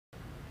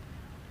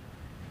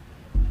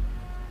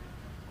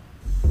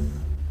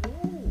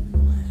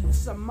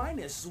It's a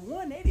minus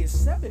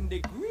 187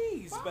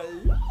 degrees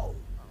below.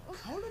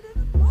 Colder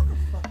than a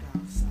motherfucker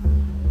outside.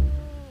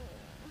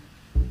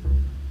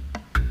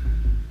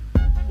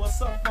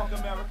 What's up, Funk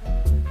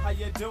America? How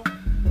you doing?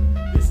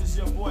 This is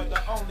your boy,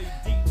 the only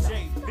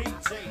DJ,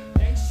 VJ,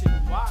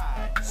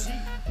 nationwide,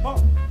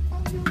 G-Funk.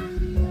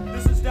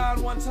 This is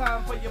down one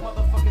time for your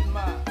motherfucking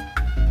mind.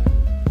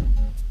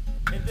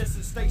 And this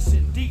is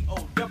station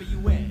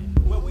DOWN,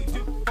 where we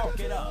do funk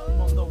it up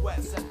on the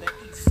west and the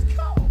east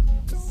coast.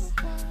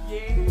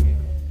 Yeah,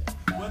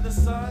 where the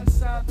sun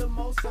shines the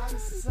most out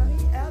of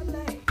sunny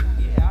L.A.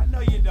 Yeah, I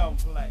know you don't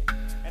play.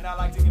 And I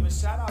like to give a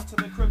shout out to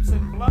the Crips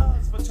and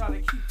Bloods for trying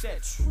to keep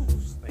that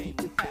truth thing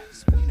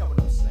happening. You know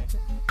what I'm saying?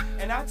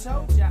 And I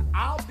told ya,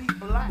 I'll be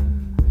black.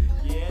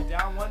 Yeah,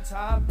 down one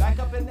time, back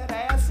up in that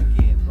ass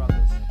again,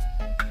 brothers.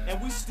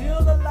 And we still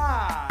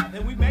alive,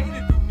 and we made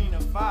it through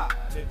Nina 5,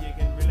 if you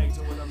can relate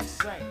to what I'm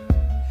saying.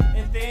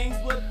 And things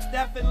will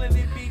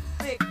definitely be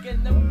thick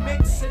in the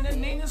mix in the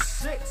Nina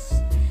 6.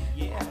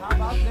 Yeah, how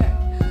about that?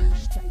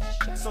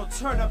 So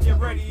turn up your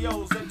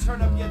radios and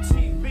turn up your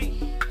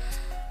TV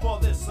for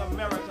this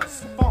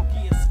America's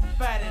funkiest,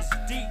 fattest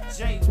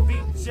DJ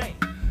VJ.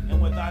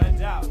 And without a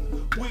doubt,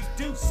 we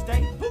do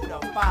stay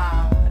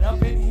Buddha-fied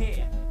up in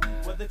here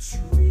where the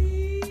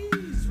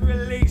trees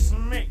release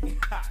me.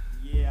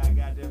 Yeah, I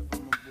got that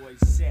from my boy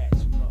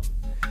Satchmo.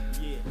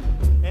 Yeah,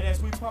 and as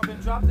we pump and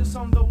drop this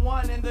on the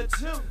 1 and the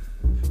 2,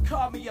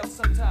 call me up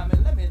sometime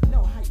and let me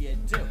know how you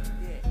do.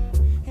 Yeah,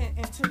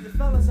 and to the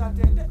fellas out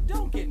there,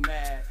 don't get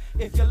mad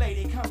if your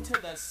lady come to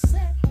the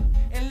set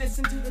and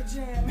listen to the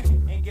jam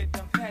and get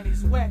them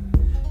panties wet,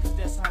 cause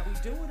that's how we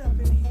do it up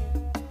in here.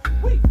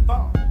 We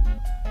funk,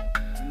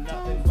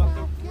 nothing but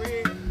the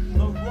real,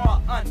 the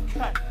raw,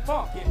 uncut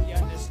funk, if you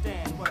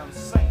understand what I'm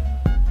saying.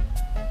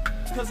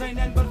 Cause ain't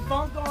nothing but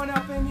funk going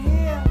up in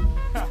here.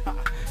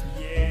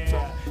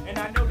 Yeah, and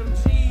I know them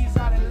G's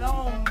out in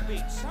Long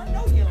Beach, I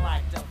know you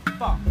like the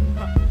funk.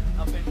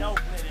 Up in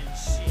Oakland and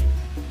shit.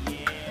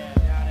 Yeah,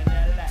 down in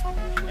L.A.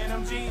 And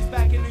them G's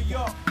back in New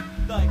York,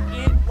 the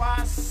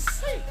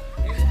NYC.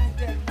 They like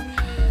that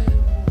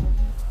real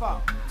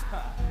funk.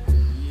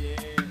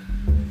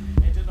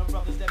 Yeah, and to them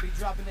brothers that be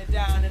dropping it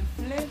down in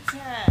Flint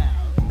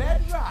Town,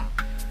 Bedrock.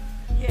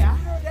 Yeah, I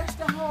heard that's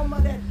the home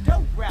of that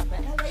dope rapper,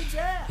 L.A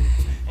Down.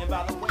 And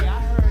by the way,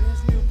 I heard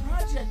his new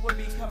project will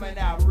be coming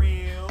out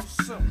real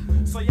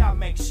soon. So y'all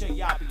make sure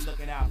y'all be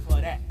looking out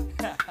for that.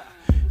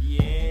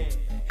 Yeah.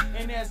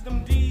 And there's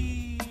them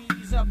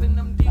D's up in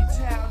them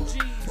D-Town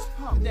G's.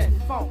 Pump that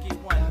funky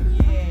one,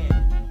 yeah.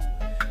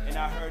 And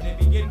I heard they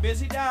be getting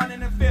busy down in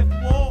the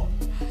 5th Ward.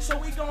 So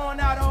we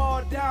going out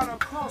all down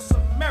across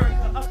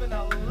America, up in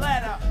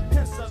Atlanta,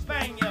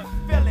 Pennsylvania,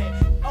 Philly,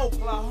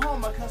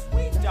 Oklahoma, cause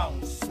we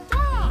don't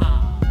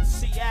stop.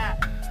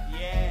 Seattle,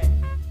 yeah.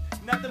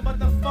 Nothing but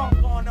the funk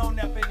going on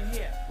up in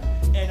here.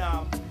 And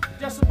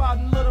just about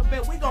in a little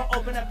bit, we gonna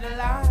open up the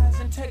lines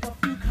and take a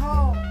few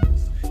calls.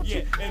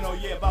 Yeah, and oh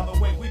yeah, by the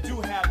way, we do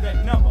have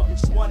that number,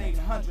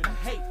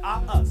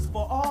 1-800-HATE-US,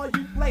 for all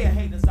you player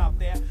haters out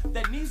there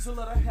that needs a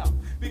little help.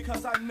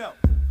 Because I know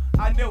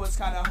it's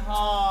kind of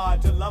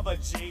hard to love a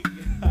G,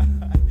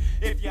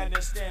 if you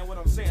understand what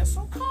I'm saying.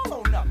 So call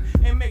on up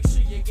and make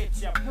sure you get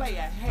your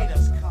player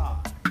haters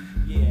card.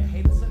 Yeah,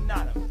 Haters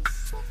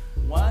Anonymous,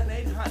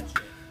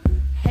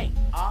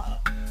 1-800-HATE-US.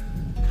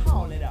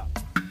 Call it up.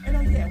 And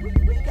oh yeah, we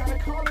got a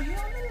caller here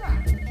on the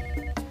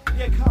line.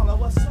 Yeah, caller,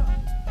 what's up?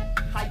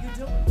 How you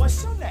doing?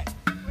 What's your name?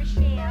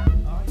 Rochelle.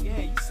 Oh yeah,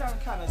 you sound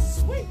kind of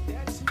sweet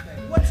there.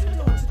 What you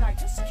doing tonight?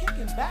 Just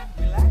kicking back,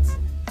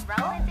 relaxing.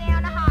 Rolling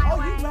down the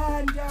highway. Oh, you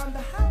riding down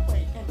the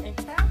highway and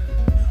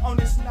camping on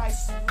this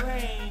nice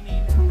rainy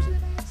night.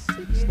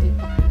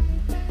 Yeah.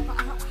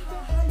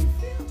 How you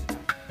feel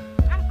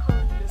tonight? I'm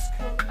cool. It's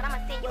cool. But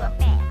I'm gonna send you a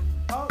fax.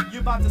 Oh, you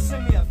about to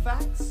send me a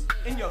fax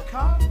in your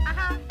car?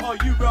 Uh-huh. Oh,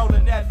 you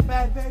rolling that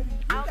fat, baby?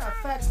 You got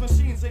fax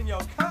machines in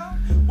your car?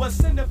 Well,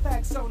 send a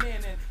fax on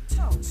in and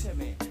talk to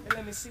me. And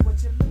let me see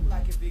what you look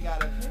like if you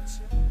got a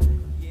picture.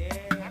 Yeah.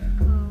 That's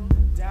cool.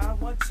 Down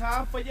one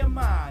time for your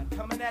mind.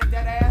 Coming at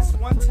that ass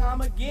one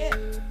time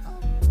again.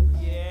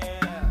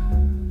 Yeah.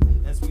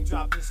 As we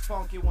drop this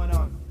funky one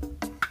on.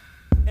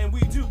 And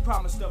we do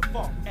promise the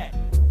funk at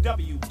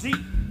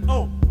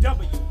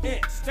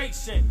WDOWN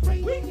station.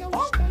 We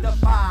funk the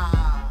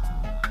vibe.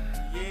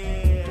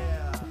 Yeah.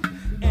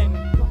 And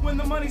when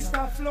the money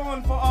start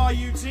flowing for all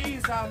you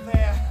G's out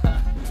there,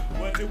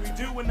 what do we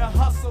do when the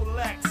hustle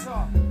lacks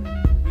on?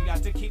 We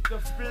got to keep the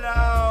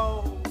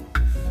flow.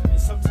 And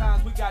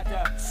sometimes we got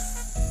to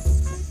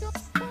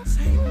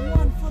take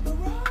one for the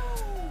road.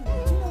 You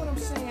know what I'm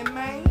saying,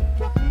 man?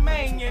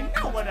 Man, you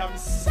know what I'm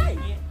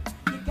saying.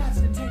 You got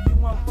to take you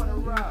one for the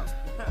road.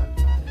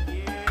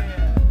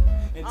 Yeah.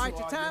 All right,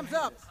 your time's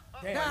up.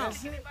 Damn, Down.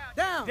 that's it?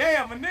 Down.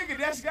 Damn, a nigga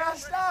just got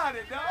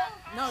started, dog.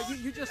 No,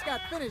 you just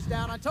got finished,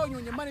 Down. I told you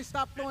when your money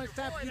stopped flowing, it's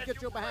time for you to get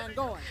your behind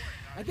going.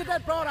 And get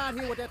that broad out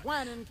here with that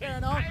whining and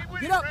carrying on.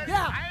 Get up, get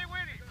out.